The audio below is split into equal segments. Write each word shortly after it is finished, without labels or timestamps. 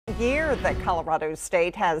year that Colorado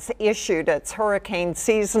State has issued its hurricane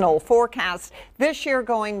seasonal forecast, this year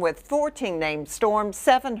going with 14 named storms,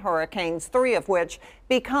 7 hurricanes, 3 of which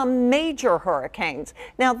become major hurricanes.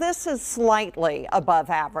 Now, this is slightly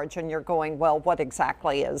above average, and you're going, well, what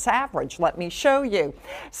exactly is average? Let me show you.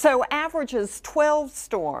 So average is 12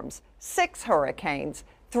 storms, 6 hurricanes,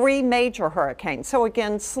 3 major hurricanes. So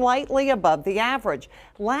again, slightly above the average.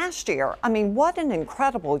 Last year, I mean, what an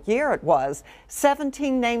incredible year it was.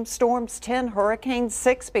 17 named storms, 10 hurricanes,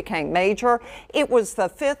 6 became major. It was the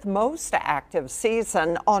 5th most active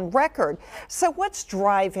season on record. So what's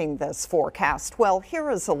driving this forecast? Well,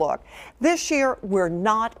 here is a look. This year, we're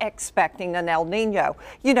not expecting an El Nino.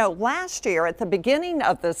 You know, last year at the beginning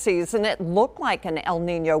of the season, it looked like an El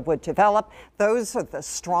Nino would develop. Those are the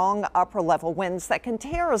strong upper level winds that can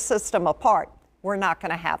tear a system apart. We're not going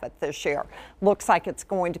to have it this year. Looks like it's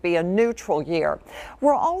going to be a neutral year.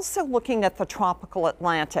 We're also looking at the tropical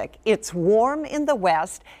Atlantic. It's warm in the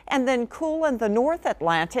west and then cool in the North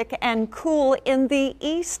Atlantic and cool in the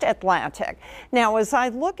East Atlantic. Now, as I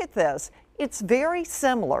look at this, it's very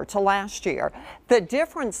similar to last year. The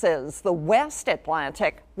difference is the West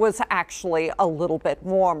Atlantic was actually a little bit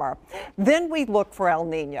warmer. Then we look for El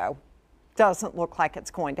Nino. Doesn't look like it's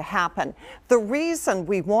going to happen. The reason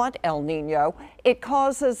we want El Nino, it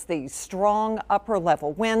causes these strong upper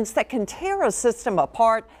level winds that can tear a system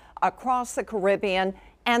apart across the Caribbean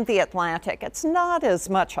and the Atlantic. It's not as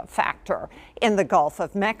much a factor in the Gulf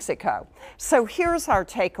of Mexico. So here's our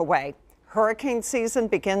takeaway. Hurricane season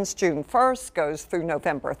begins June 1st, goes through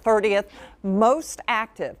November 30th. Most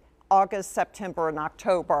active August, September, and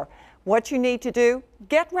October. What you need to do,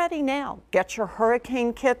 get ready now. Get your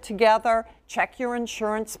hurricane kit together, check your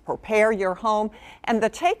insurance, prepare your home. And the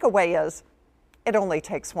takeaway is, it only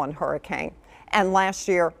takes one hurricane. And last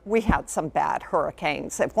year, we had some bad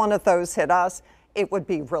hurricanes. If one of those hit us, it would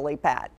be really bad.